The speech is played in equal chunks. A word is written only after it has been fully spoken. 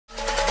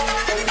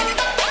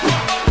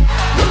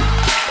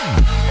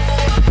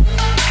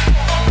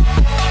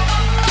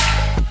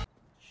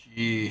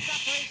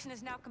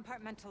now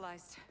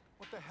compartmentalized.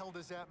 What the hell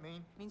does that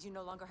mean? Means you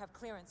no longer have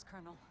clearance,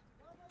 Colonel.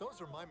 Those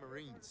are my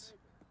Marines.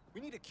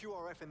 We need a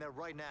QRF in there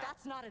right now.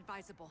 That's not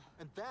advisable.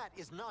 And that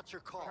is not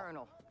your call.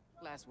 Colonel,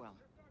 Laswell.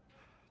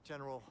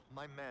 General,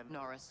 my men...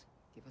 Norris,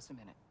 give us a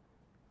minute.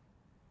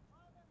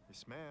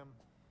 Yes, ma'am.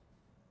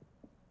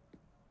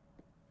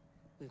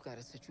 We've got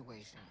a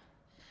situation.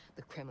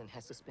 The Kremlin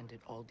has suspended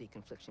all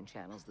deconfliction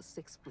channels. The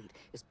Sixth Fleet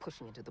is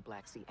pushing into the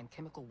Black Sea, and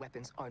chemical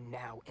weapons are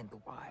now in the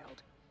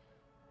wild.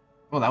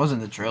 Well, that was in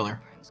the trailer.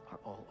 Friends are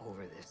all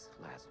over this,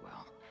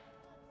 Laswell.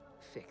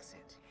 Fix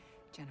it.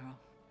 General,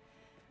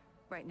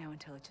 right now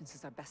intelligence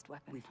is our best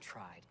weapon. We've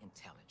tried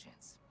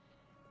intelligence.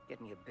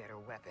 Get me a better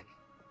weapon.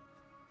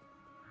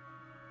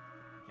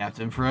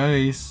 Captain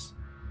Price.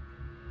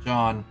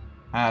 John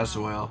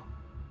Haswell.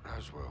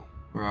 Haswell.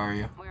 Where are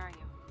you? Where are you?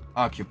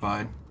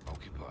 Occupied.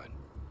 Occupied.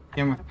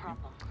 I've got a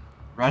problem.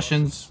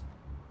 Russians?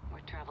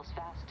 Word travels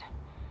fast.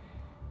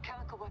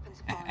 Chemical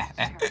weapons fall into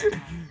terrorist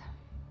hands.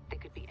 They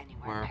could be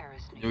anywhere. Where?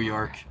 Paris, New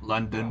York,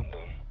 London.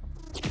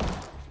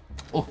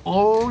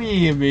 Oh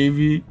yeah,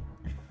 baby.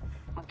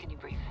 When can you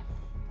brief?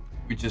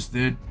 We just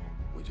did.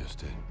 We just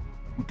did.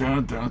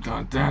 Dun, dun,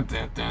 dun, dun,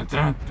 dun, dun,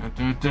 dun, dun,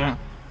 dun, dun.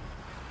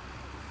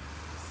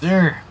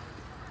 Sir.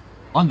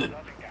 London.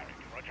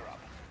 Roger up.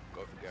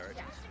 Go for Garrett.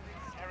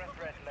 Terror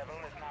threat level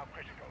is now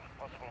critical.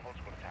 Possible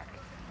multiple attacks.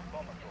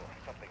 Bomber or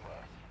something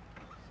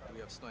worse. We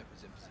have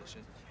snipers in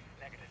position.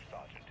 Negative,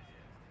 Sergeant.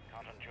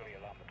 Can't unduly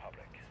alarm the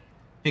public.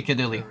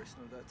 Piccadilly. Terrorists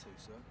know that too,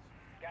 sir.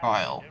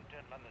 Kyle. Don't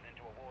turn London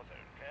into a war zone,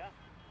 clear?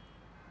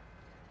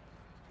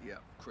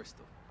 Yeah,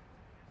 Crystal.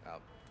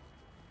 Out.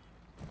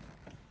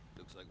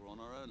 Looks like we're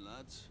on our own,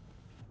 lads.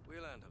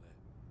 We'll handle it.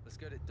 Let's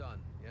get it done,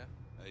 yeah?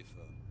 Hey,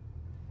 firm.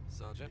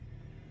 Sergeant?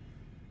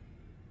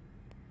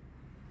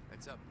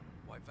 Heads up.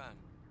 White van.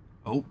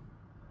 Oh.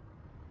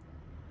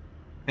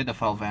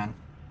 Pedophile van.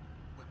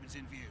 Weapons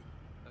in view.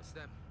 That's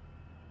them.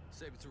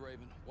 Saber to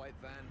Raven. White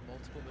van,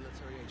 multiple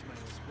military age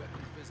males.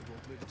 Weapons visible.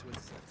 Moving to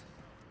intercept.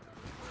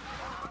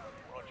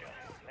 Roger.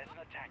 Unless an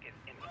attack is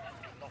imminent,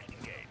 do not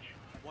engage.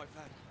 White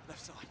van,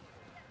 left side.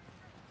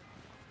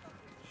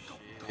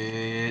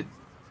 Shit.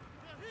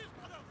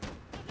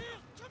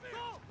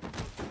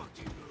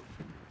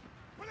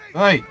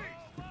 Hey!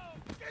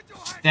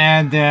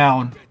 Stand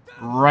down.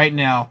 Right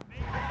now.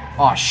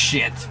 Oh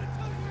shit.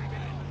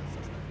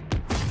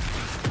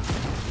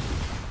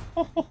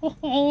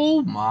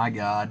 Oh my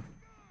god.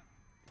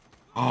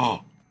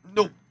 Oh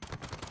no.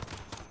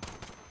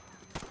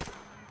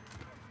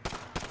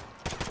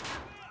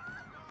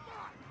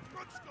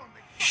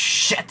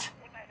 Shit.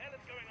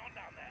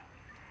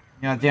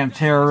 Goddamn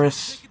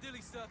terrorists.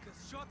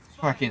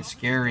 Fucking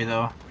scary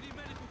though.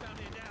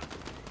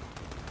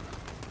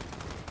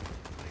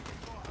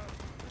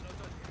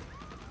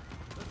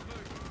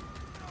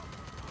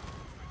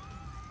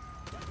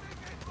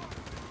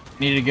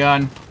 Need a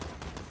gun.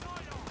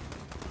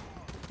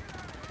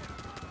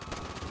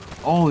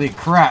 Holy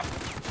crap.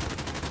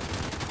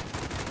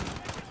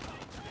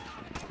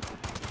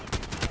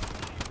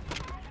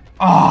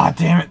 Ah,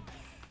 damn it.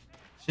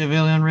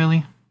 Civilian,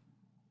 really?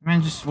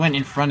 Man just went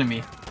in front of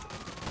me.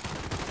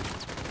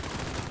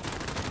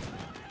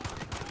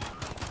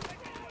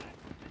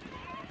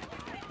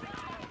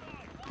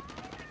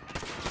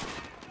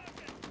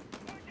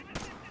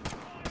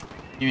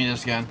 Give me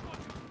this gun.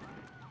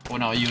 Oh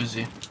no,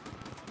 Uzi.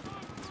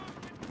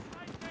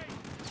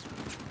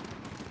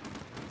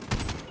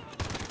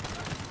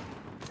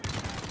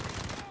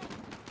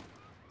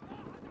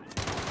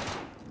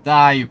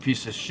 Die, you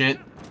piece of shit.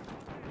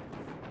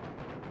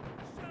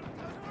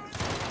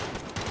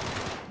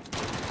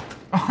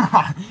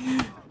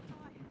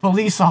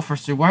 Police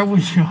officer, why were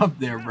you up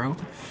there, bro?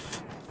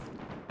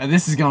 And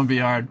this is gonna be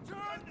hard.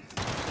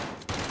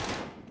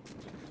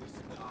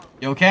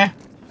 You okay?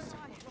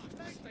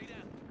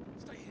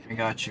 I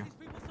got you.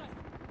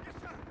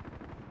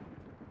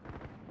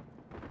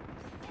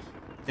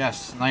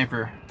 Yes,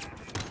 sniper.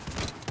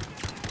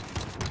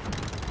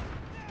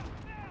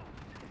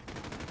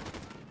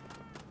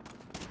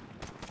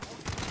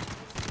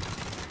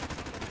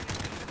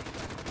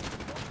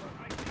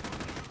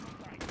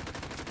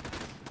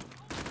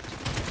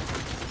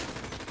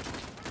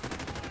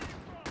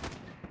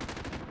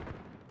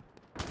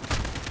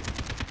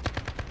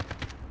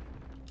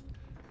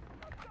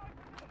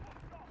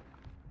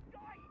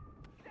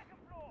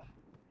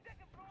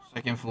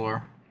 Second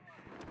floor.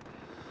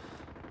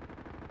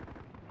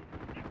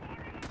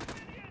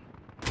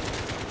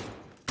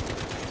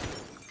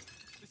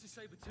 This is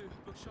Saber 2.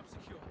 Bookshop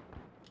secure.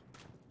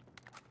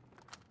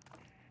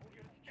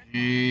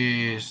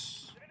 Jeez.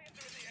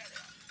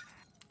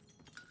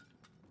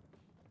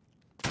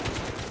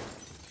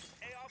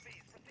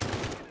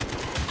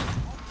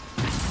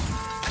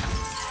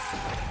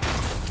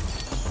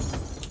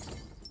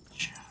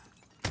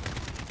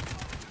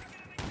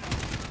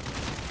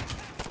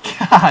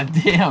 God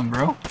damn,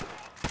 bro.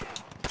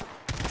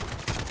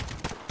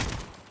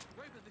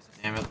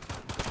 Damn it.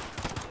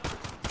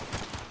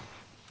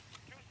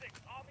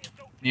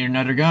 Need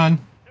another gun.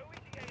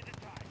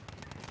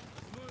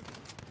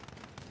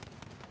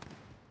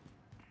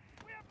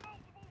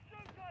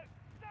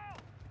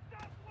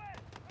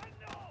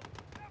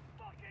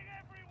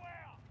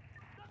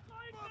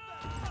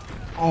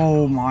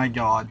 Oh my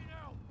god.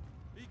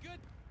 You good?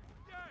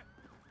 Yeah.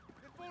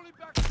 They're falling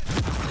back.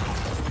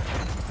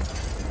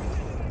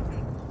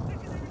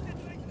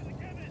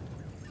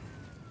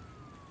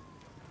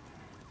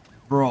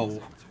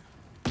 Bro.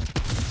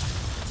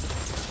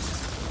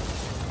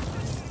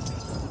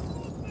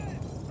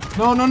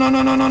 No, no, no,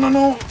 no, no, no, no,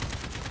 no.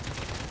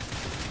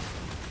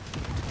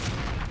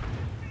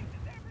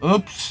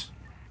 Oops.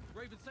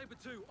 Raven Saber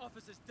 2,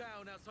 officers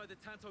down outside the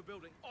Tanto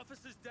building.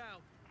 Officers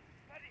down.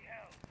 Bloody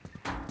hell.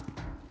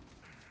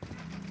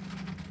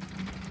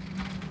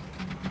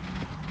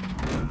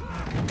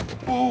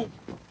 Oh.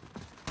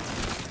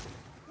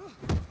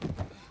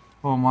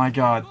 Oh my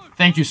god.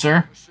 Thank you,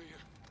 sir. I see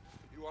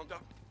you. You armed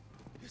up?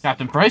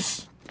 Captain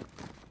Price.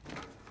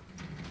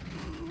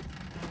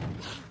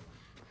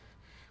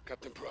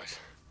 Captain Price,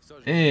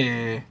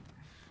 Hey. you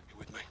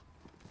with me?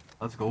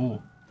 Let's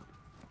go.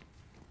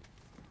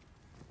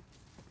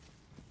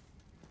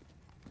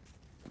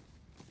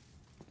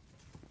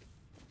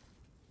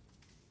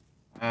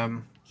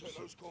 Check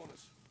those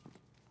corners.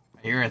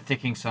 I hear a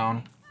ticking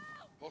sound.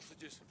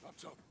 Hostages, up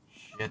top.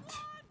 Shit.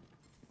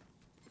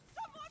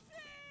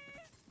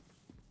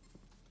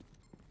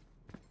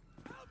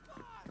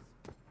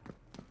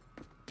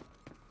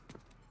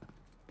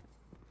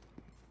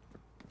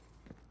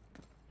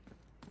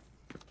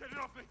 Get it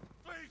off me!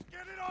 Please,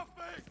 get it off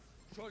me!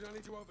 Charlie, I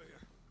need you over here.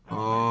 Oh,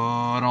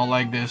 I don't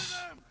like this.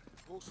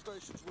 All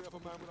stations, we have a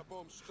man with a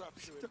bomb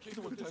strapped to it. Keep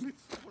with him.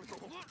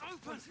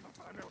 Open!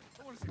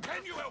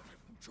 Can you help him?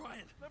 I'm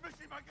trying. Let me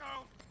see my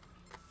girl.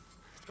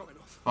 It's going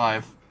off.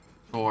 5,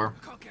 4.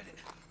 Can't get it.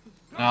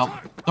 No.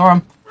 Throw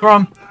him. Throw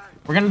him.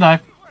 We're gonna die.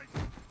 What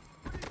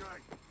are you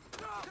doing?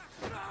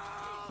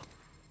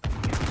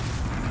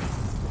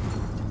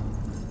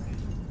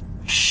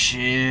 No!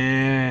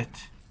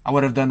 Shit. I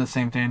would have done the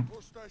same thing.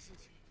 All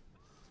stations.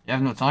 You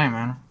have no time,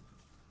 man.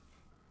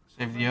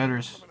 Save the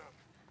others. Coming up.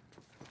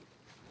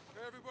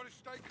 Everybody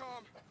stay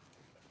calm.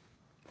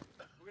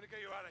 We're gonna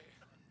get you out of here.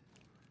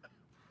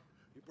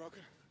 You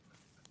broken?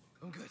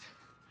 I'm good.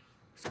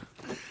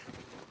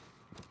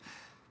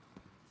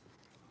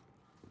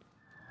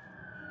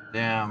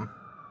 Damn.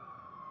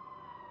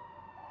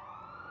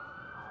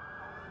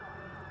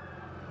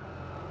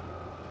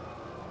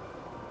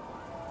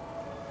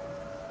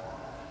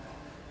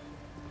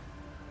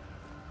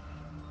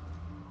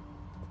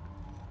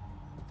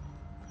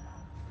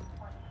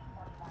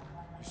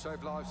 You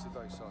saved lives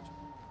today, Sergeant.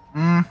 I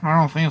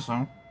don't think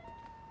so.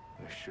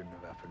 This shouldn't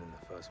have happened in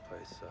the first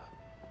place, sir.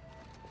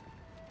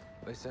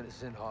 They sent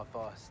us in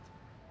half-assed.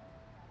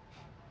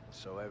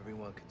 So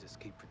everyone can just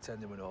keep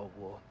pretending we're not at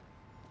war.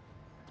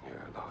 Yeah,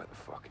 like the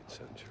fucking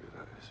century,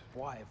 that is.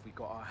 Why have we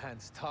got our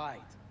hands tied?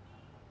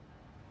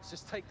 Let's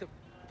just take the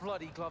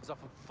bloody gloves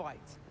off and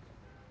fight.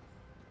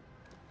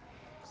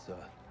 Sir.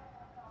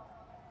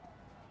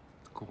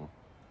 Go on.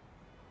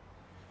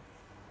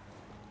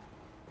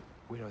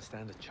 We don't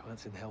stand a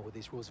chance in hell with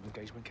these rules of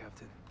engagement,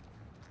 Captain.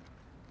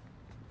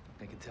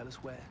 They can tell us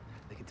where,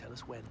 they can tell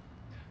us when.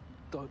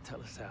 Don't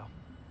tell us how.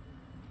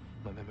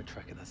 I remember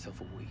tracking that cell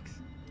for weeks.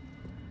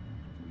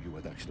 You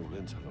had actual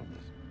intel on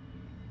this?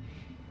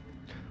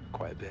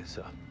 Quite a bit,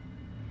 sir.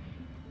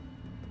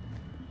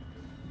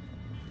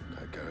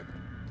 Okay, Garrett.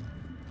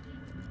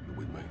 You're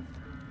with me.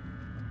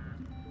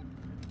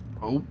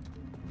 Oh.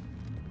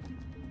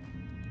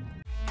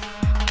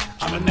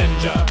 I'm a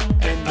ninja,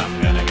 and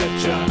I'm gonna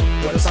get ya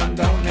where the sun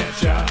don't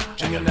hit ya.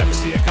 And you'll never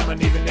see it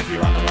coming, even if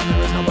you're on the run.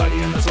 There is nobody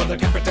in this world that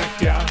can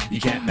protect ya. You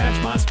can't match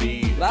my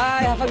speed.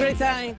 Bye, have a great time.